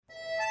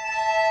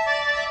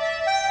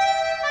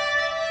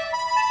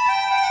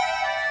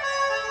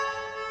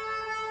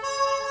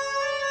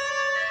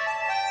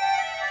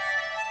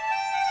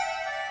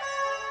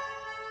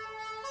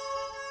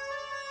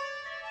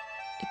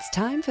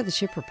time for the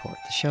Ship Report,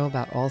 the show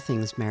about all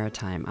things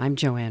maritime. I'm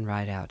Joanne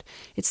Rideout.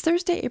 It's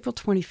Thursday, April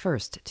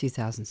 21st,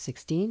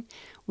 2016.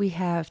 We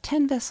have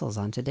 10 vessels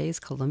on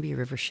today's Columbia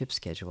River ship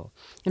schedule.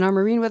 In our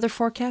marine weather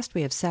forecast,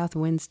 we have south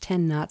winds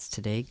 10 knots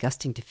today,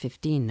 gusting to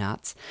 15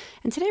 knots.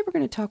 And today we're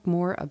going to talk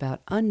more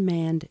about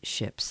unmanned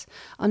ships,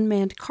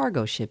 unmanned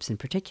cargo ships in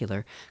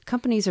particular.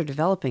 Companies are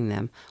developing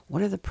them.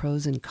 What are the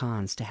pros and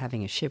cons to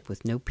having a ship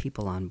with no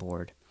people on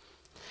board?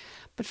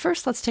 But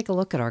first, let's take a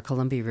look at our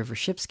Columbia River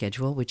ship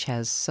schedule, which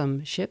has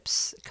some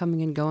ships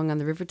coming and going on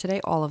the river today.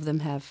 All of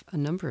them have a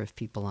number of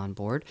people on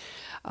board.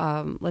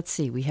 Let's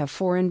see. We have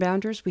 4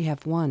 inbounders. We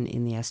have 1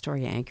 in the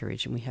Astoria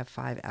anchorage, and we have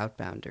 5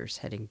 outbounders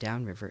heading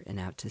downriver and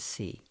out to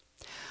sea.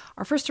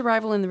 Our first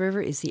arrival in the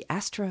river is the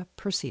Astra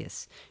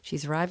Perseus.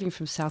 She's arriving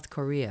from South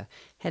Korea,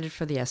 headed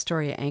for the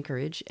Astoria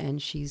anchorage,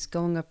 and she's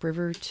going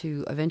upriver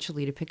to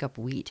eventually to pick up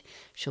wheat.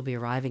 She'll be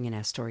arriving in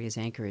Astoria's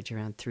anchorage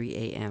around 3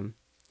 a.m.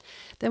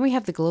 Then we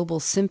have the Global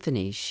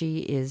Symphony.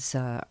 She is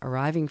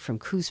arriving from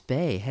Coos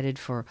Bay, headed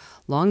for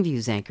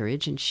Longview's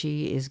anchorage, and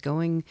she is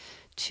going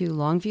to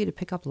Longview to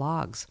pick up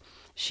logs.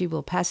 She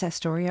will pass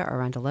Astoria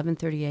around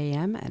 11:30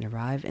 a.m. and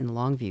arrive in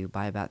Longview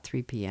by about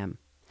 3 p.m.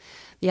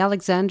 The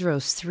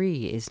Alexandros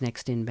 3 is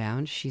next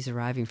inbound. She's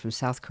arriving from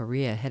South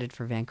Korea, headed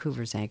for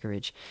Vancouver's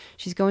anchorage.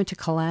 She's going to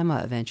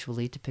Kalama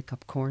eventually to pick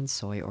up corn,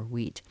 soy, or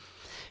wheat.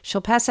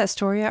 She'll pass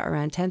Astoria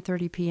around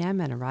 10:30 p.m.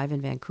 and arrive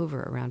in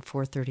Vancouver around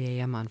 4:30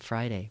 a.m. on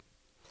Friday.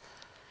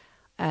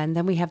 And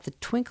then we have the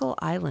Twinkle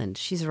Island.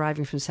 She's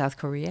arriving from South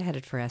Korea,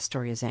 headed for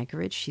Astoria's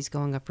anchorage. She's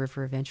going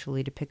upriver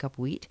eventually to pick up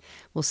wheat.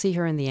 We'll see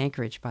her in the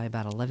anchorage by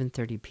about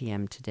 11:30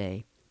 p.m.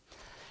 today.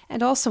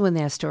 And also in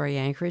the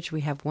Astoria anchorage,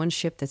 we have one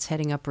ship that's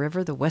heading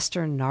upriver, the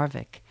Western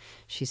Narvik.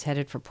 She's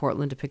headed for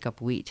Portland to pick up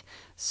wheat.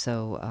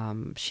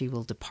 So she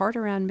will depart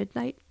around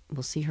midnight.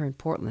 We'll see her in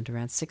Portland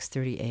around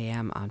 6:30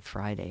 a.m. on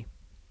Friday.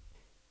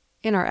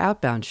 In our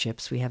outbound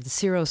ships, we have the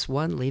Syros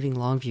 1 leaving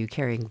Longview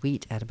carrying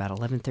wheat at about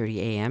 11:30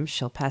 a.m.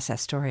 She'll pass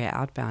Astoria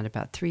outbound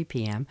about 3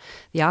 p.m.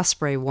 The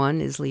Osprey 1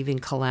 is leaving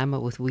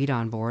Kalama with wheat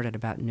on board at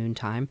about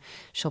noontime.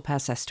 She'll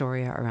pass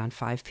Astoria around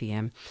 5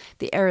 p.m.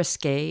 The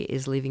Eriskay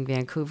is leaving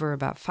Vancouver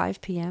about 5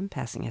 p.m.,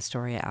 passing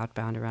Astoria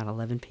outbound around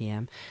 11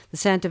 p.m. The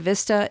Santa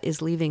Vista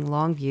is leaving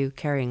Longview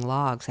carrying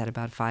logs at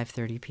about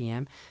 5:30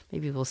 p.m.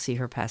 Maybe we'll see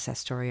her pass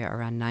Astoria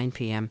around 9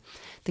 p.m.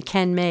 The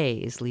Ken May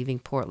is leaving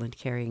Portland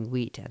carrying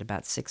wheat at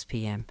about 6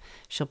 p.m.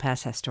 She'll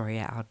pass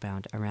Astoria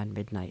outbound around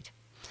midnight.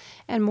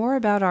 And more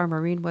about our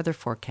marine weather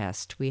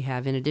forecast. We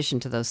have, in addition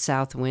to those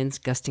south winds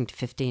gusting to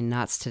 15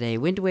 knots today,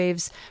 wind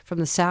waves from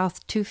the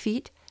south 2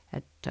 feet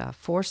at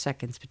 4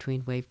 seconds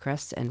between wave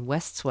crests, and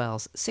west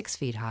swells 6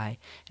 feet high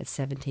at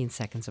 17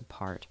 seconds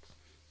apart.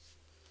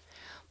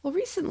 Well,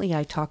 recently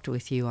I talked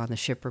with you on the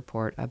Ship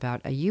Report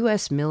about a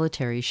U.S.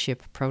 military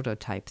ship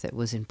prototype that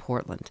was in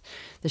Portland.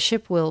 The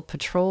ship will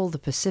patrol the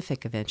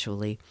Pacific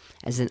eventually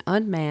as an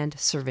unmanned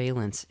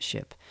surveillance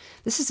ship.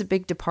 This is a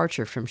big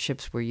departure from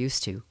ships we're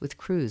used to, with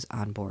crews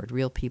on board,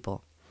 real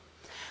people.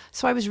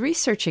 So I was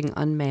researching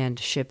unmanned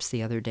ships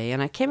the other day,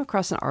 and I came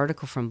across an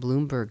article from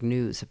Bloomberg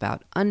News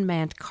about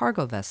unmanned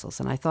cargo vessels,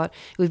 and I thought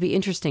it would be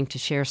interesting to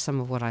share some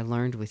of what I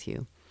learned with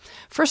you.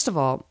 First of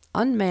all,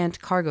 unmanned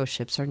cargo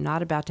ships are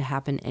not about to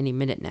happen any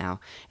minute now,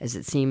 as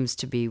it seems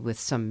to be with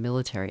some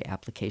military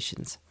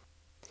applications.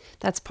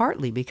 That's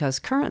partly because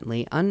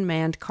currently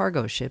unmanned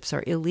cargo ships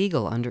are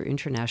illegal under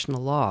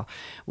international law,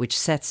 which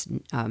sets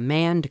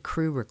manned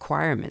crew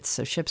requirements,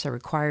 so ships are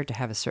required to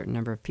have a certain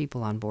number of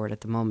people on board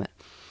at the moment.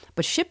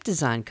 But ship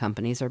design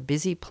companies are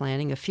busy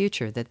planning a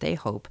future that they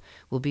hope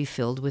will be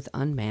filled with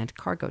unmanned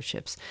cargo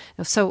ships.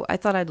 So I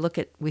thought I'd look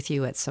with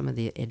you at some of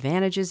the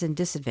advantages and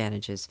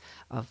disadvantages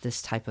of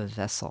this type of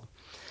vessel.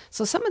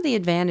 So some of the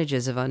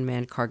advantages of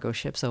unmanned cargo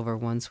ships over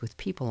ones with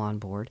people on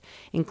board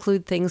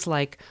include things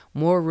like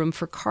more room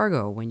for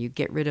cargo when you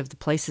get rid of the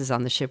places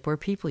on the ship where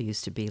people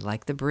used to be,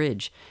 like the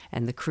bridge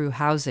and the crew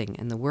housing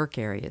and the work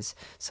areas,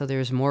 so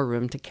there's more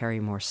room to carry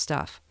more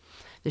stuff.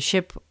 The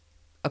ship,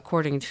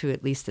 according to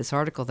at least this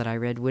article that I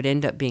read, would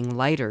end up being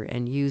lighter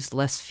and use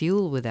less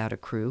fuel without a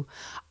crew.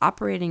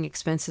 Operating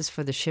expenses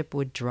for the ship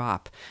would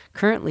drop.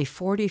 Currently,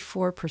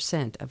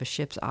 44% of a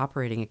ship's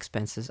operating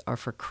expenses are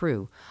for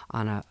crew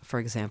on, for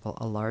example,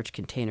 a large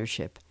container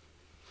ship.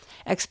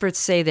 Experts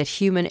say that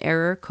human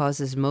error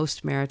causes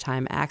most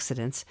maritime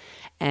accidents,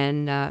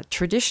 and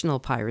traditional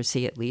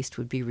piracy, at least,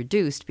 would be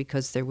reduced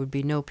because there would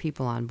be no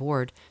people on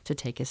board to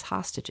take as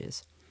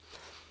hostages.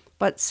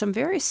 But some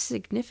very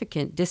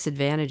significant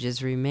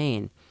disadvantages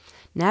remain.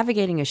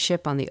 Navigating a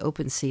ship on the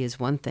open sea is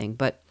one thing,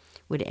 but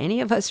would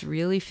any of us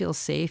really feel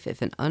safe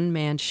if an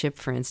unmanned ship,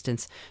 for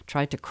instance,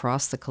 tried to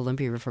cross the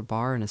Columbia River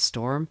Bar in a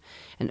storm?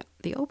 And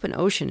the open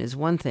ocean is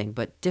one thing,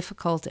 but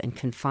difficult and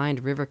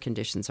confined river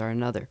conditions are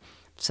another.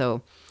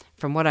 So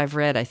from what I've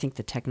read, I think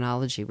the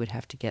technology would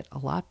have to get a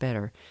lot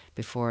better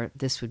before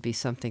this would be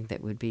something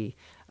that would be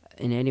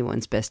in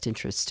anyone's best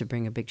interests, to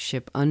bring a big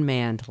ship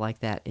unmanned like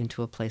that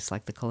into a place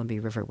like the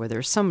Columbia River, where there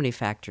are so many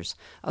factors,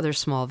 other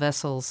small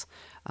vessels,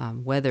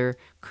 weather,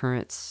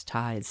 currents,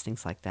 tides,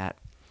 things like that.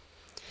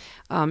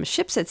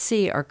 Ships at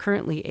sea are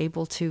currently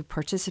able to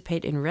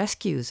participate in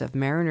rescues of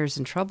mariners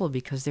in trouble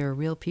because there are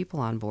real people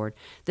on board.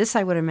 This,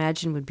 I would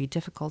imagine, would be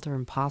difficult or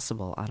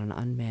impossible on an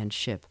unmanned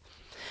ship.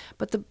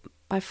 But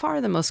by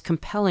far the most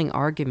compelling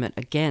argument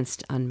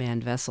against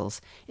unmanned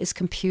vessels is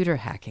computer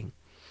hacking.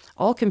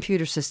 All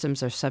computer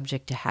systems are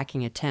subject to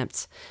hacking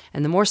attempts,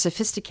 and the more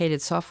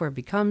sophisticated software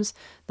becomes,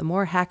 the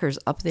more hackers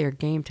up their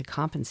game to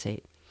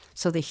compensate.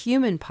 So the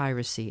human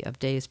piracy of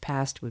days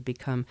past would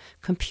become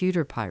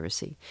computer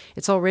piracy.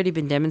 It's already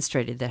been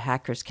demonstrated that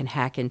hackers can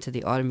hack into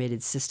the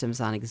automated systems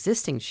on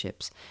existing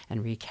ships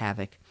and wreak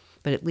havoc,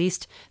 but at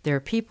least there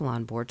are people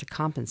on board to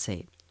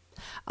compensate.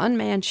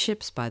 Unmanned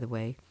ships, by the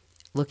way,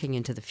 looking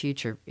into the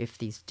future, if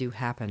these do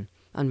happen,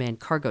 unmanned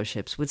cargo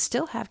ships would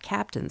still have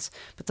captains,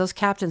 but those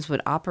captains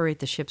would operate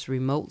the ships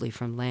remotely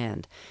from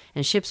land,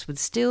 and ships would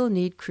still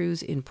need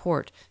crews in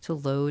port to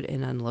load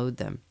and unload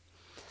them.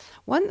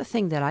 One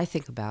thing that I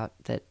think about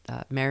that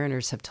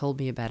mariners have told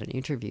me about in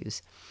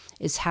interviews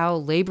is how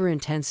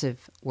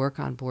labor-intensive work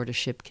on board a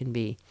ship can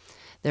be.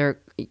 There are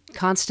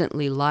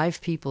constantly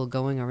live people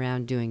going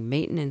around doing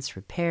maintenance,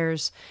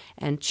 repairs,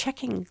 and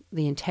checking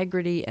the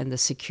integrity and the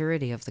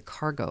security of the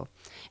cargo.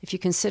 If you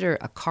consider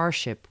a car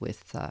ship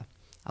with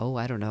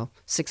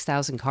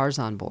 6,000 cars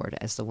on board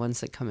as the ones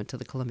that come into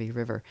the Columbia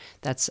River,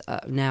 that's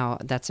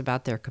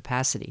about their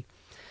capacity.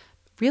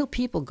 Real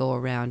people go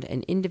around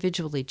and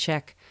individually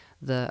check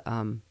the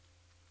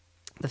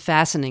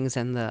fastenings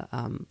and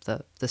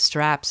the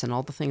straps and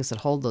all the things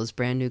that hold those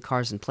brand new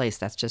cars in place.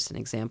 That's just an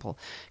example.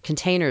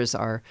 Containers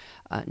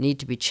need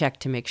to be checked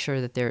to make sure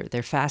that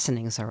their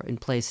fastenings are in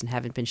place and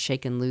haven't been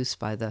shaken loose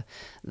by the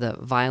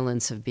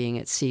violence of being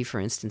at sea, for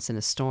instance, in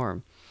a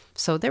storm.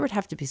 So there would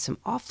have to be some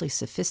awfully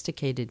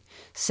sophisticated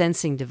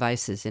sensing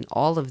devices in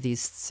all of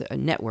these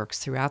networks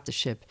throughout the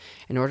ship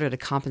in order to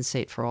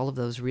compensate for all of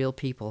those real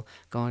people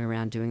going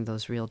around doing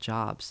those real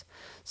jobs.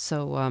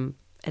 So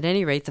at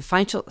any rate, the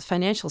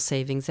financial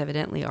savings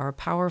evidently are a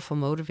powerful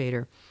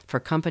motivator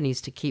for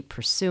companies to keep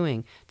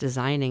pursuing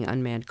designing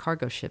unmanned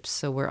cargo ships,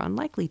 so we're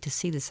unlikely to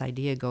see this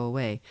idea go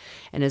away.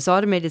 And as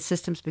automated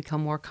systems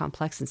become more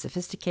complex and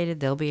sophisticated,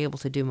 they'll be able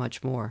to do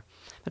much more.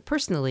 But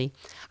personally,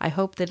 I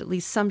hope that at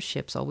least some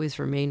ships always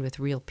remain with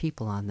real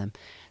people on them.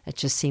 That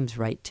just seems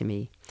right to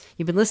me.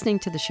 You've been listening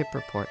to The Ship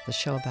Report, the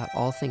show about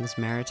all things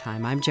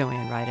maritime. I'm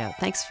Joanne Rideout.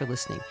 Thanks for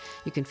listening.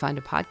 You can find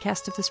a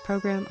podcast of this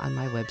program on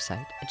my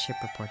website at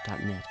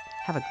shipreport.net.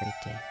 Have a great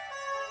day.